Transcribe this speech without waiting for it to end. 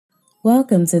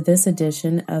Welcome to this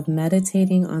edition of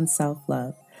Meditating on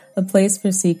Self-Love, a place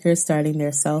for seekers starting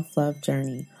their self-love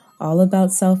journey, all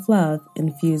about self-love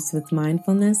infused with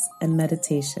mindfulness and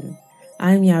meditation.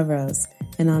 I'm Ya Rose,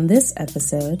 and on this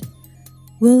episode,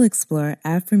 we'll explore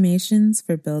affirmations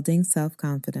for building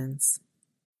self-confidence.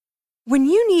 When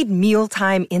you need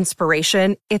mealtime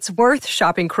inspiration, it's worth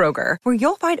shopping Kroger, where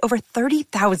you'll find over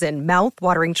 30,000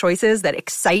 mouth-watering choices that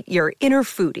excite your inner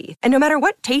foodie. And no matter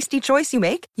what tasty choice you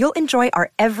make, you'll enjoy our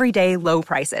everyday low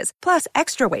prices, plus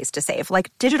extra ways to save,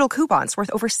 like digital coupons worth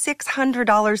over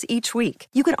 $600 each week.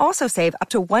 You can also save up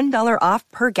to $1 off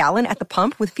per gallon at the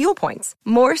pump with fuel points.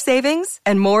 More savings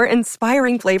and more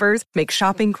inspiring flavors make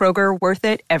shopping Kroger worth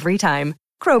it every time.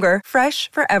 Kroger, fresh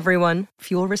for everyone.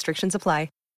 Fuel restrictions apply.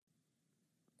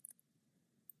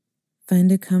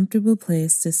 Find a comfortable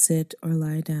place to sit or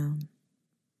lie down.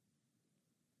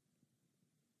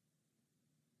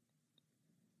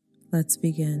 Let's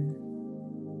begin.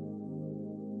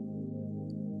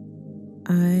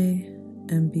 I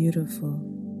am beautiful.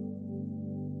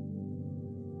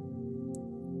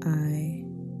 I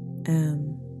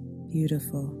am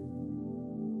beautiful.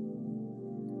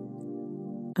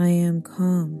 I am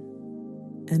calm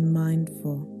and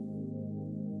mindful.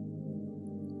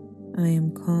 I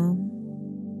am calm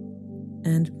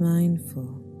and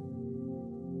mindful.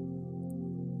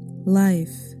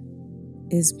 Life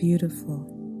is beautiful.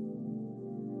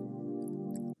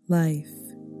 Life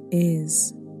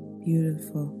is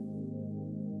beautiful.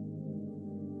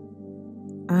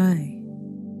 I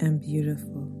am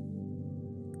beautiful.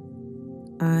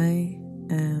 I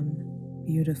am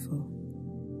beautiful.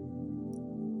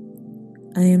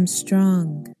 I am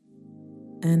strong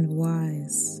and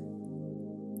wise.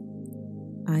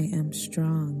 I am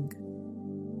strong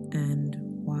and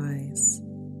wise.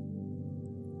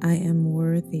 I am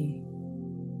worthy.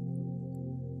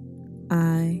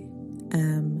 I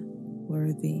am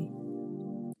worthy.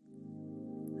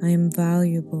 I am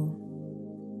valuable.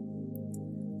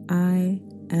 I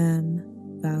am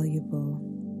valuable.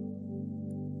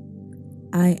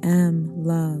 I am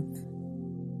love.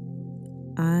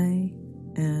 I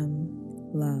am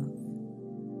love.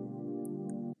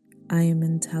 I am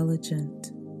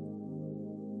intelligent.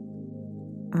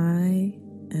 I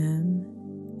am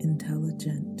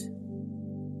intelligent.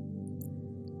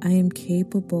 I am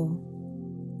capable.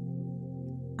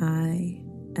 I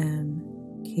am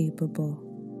capable.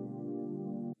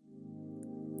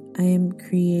 I am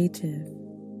creative.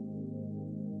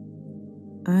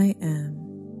 I am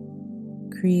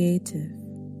creative.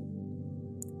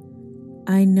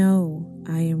 I know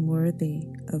I am worthy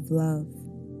of love.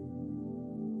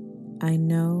 I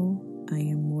know I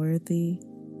am worthy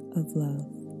of love.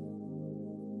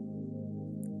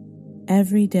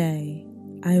 Every day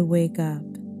I wake up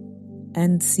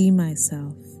and see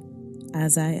myself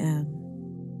as I am.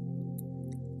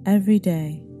 Every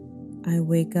day I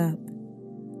wake up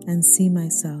and see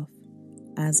myself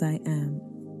as I am.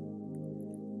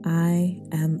 I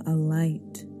am a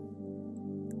light.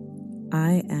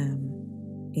 I am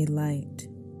a light.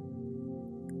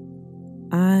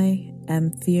 I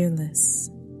am fearless.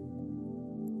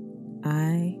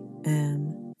 I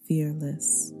am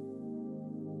fearless.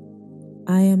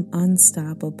 I am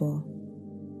unstoppable.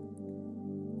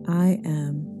 I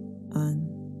am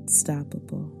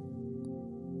unstoppable.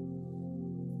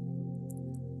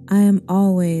 I am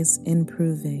always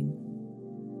improving.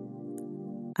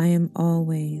 I am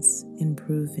always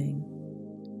improving.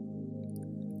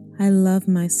 I love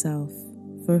myself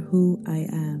for who I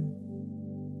am.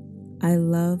 I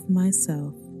love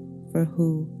myself for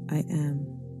who I am.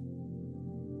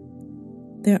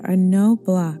 There are no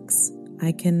blocks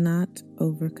I cannot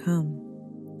overcome.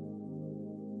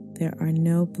 There are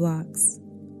no blocks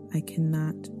I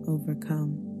cannot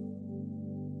overcome.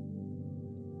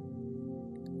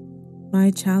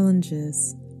 My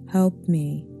challenges help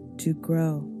me to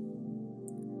grow.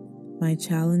 My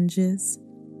challenges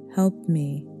help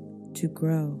me to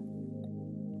grow.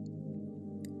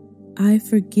 I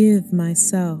forgive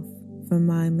myself for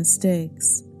my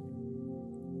mistakes.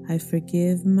 I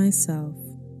forgive myself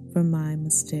for my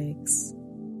mistakes.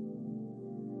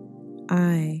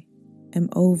 I am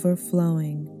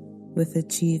overflowing with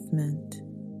achievement.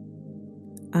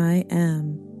 I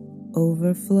am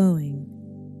overflowing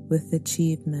with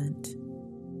achievement.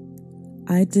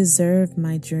 I deserve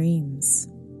my dreams.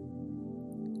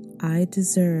 I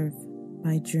deserve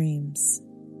my dreams.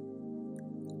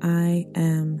 I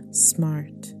am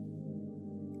smart.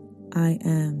 I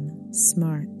am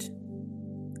smart.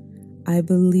 I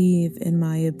believe in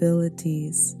my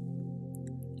abilities.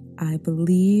 I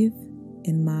believe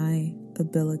in my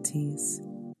abilities.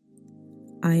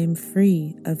 I am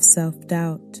free of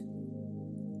self-doubt.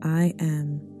 I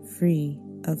am free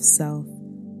of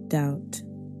self-doubt.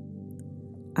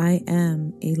 I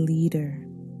am a leader.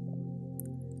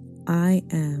 I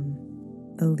am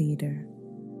a leader.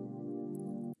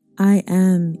 I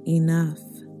am enough.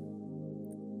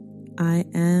 I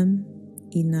am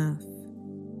enough.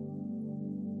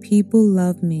 People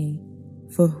love me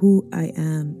for who I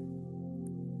am.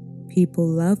 People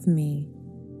love me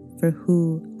for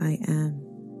who I am.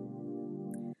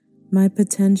 My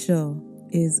potential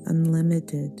is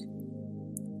unlimited.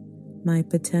 My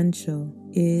potential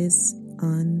is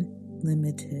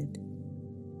unlimited.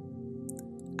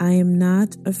 I am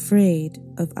not afraid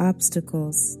of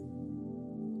obstacles.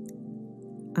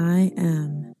 I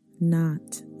am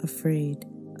not afraid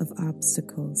of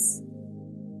obstacles.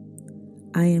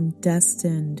 I am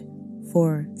destined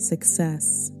for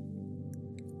success.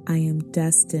 I am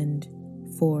destined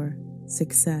for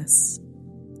success.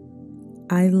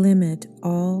 I limit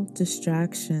all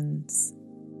distractions.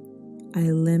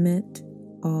 I limit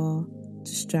all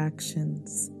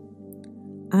distractions.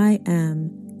 I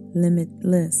am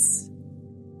limitless.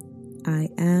 I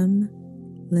am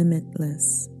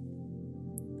limitless.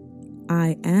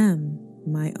 I am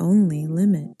my only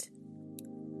limit.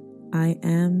 I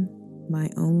am my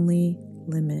only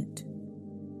limit.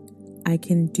 I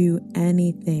can do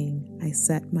anything I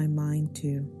set my mind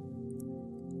to.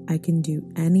 I can do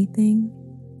anything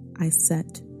I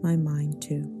set my mind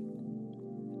to.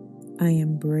 I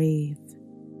am brave.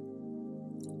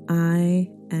 I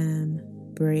am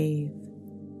brave.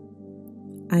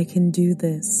 I can do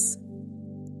this.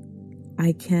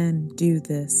 I can do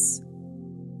this.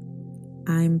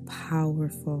 I'm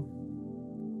powerful.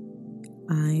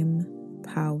 I'm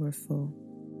powerful.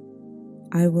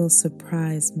 I will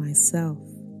surprise myself.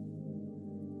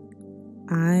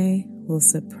 I will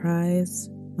surprise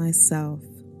myself.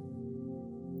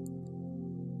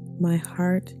 My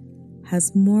heart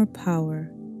has more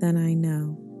power than I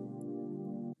know.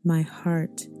 My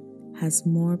heart has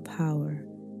more power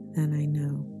than I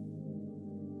know.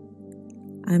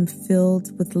 I'm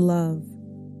filled with love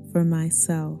for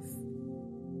myself.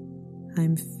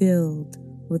 I'm filled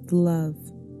with love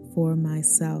for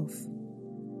myself.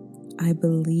 I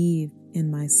believe in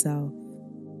myself.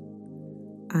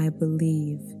 I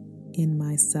believe in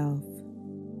myself.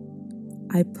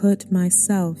 I put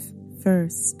myself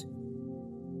first.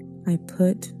 I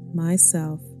put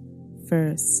myself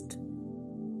first.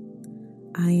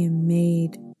 I am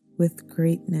made with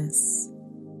greatness.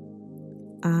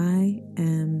 I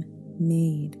am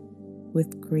made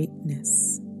with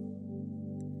greatness.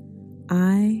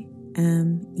 I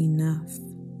am enough.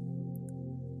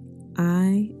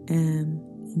 I am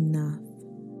enough.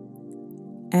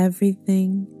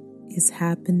 Everything is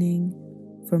happening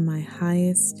for my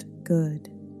highest good.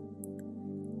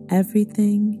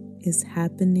 Everything is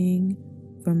happening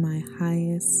for my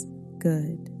highest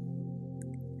good.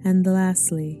 And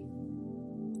lastly,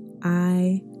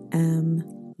 I am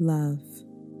love.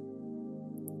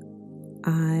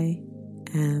 I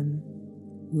am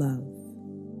love.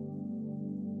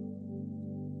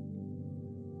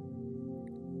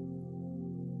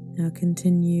 Now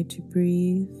continue to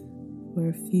breathe for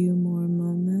a few more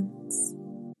moments.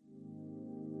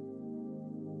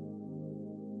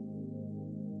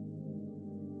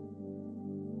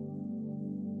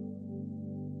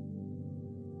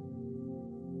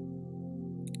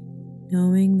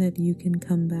 Knowing that you can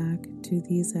come back to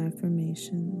these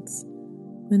affirmations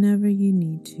whenever you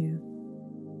need to.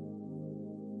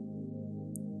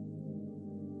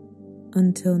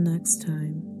 Until next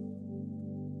time,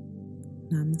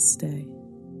 namaste.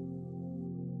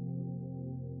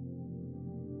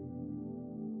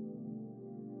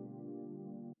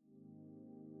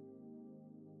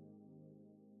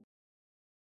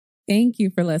 Thank you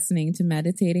for listening to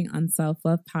Meditating on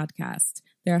Self-Love podcast.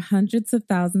 There are hundreds of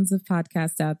thousands of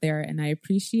podcasts out there, and I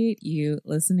appreciate you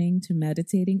listening to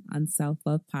Meditating on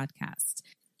Self-Love podcast.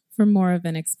 For more of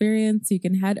an experience, you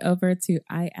can head over to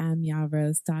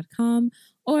IamYaRose.com,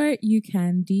 or you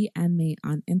can DM me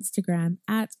on Instagram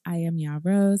at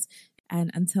IamYaRose.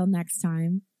 And until next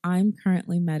time, I'm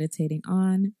currently meditating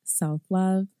on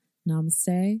self-love.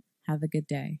 Namaste. Have a good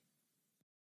day.